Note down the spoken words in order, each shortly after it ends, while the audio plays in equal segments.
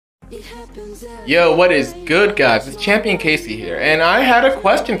Yo, what is good, guys? It's Champion Casey here, and I had a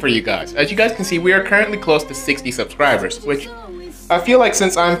question for you guys. As you guys can see, we are currently close to 60 subscribers, which I feel like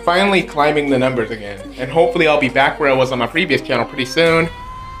since I'm finally climbing the numbers again, and hopefully I'll be back where I was on my previous channel pretty soon,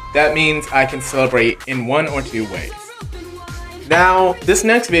 that means I can celebrate in one or two ways. Now, this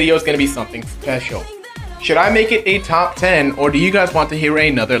next video is going to be something special. Should I make it a top 10, or do you guys want to hear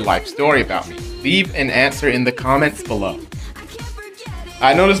another life story about me? Leave an answer in the comments below.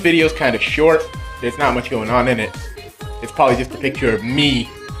 I know this video is kind of short, there's not much going on in it. It's probably just a picture of me,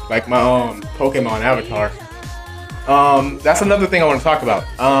 like my Pokemon avatar. That's another thing I want to talk about.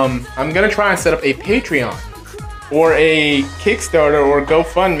 I'm going to try and set up a Patreon, or a Kickstarter, or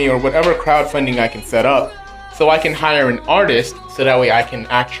GoFundMe, or whatever crowdfunding I can set up, so I can hire an artist, so that way I can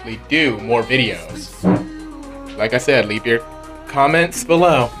actually do more videos. Like I said, leave your comments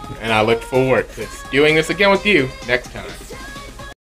below, and I look forward to doing this again with you next time.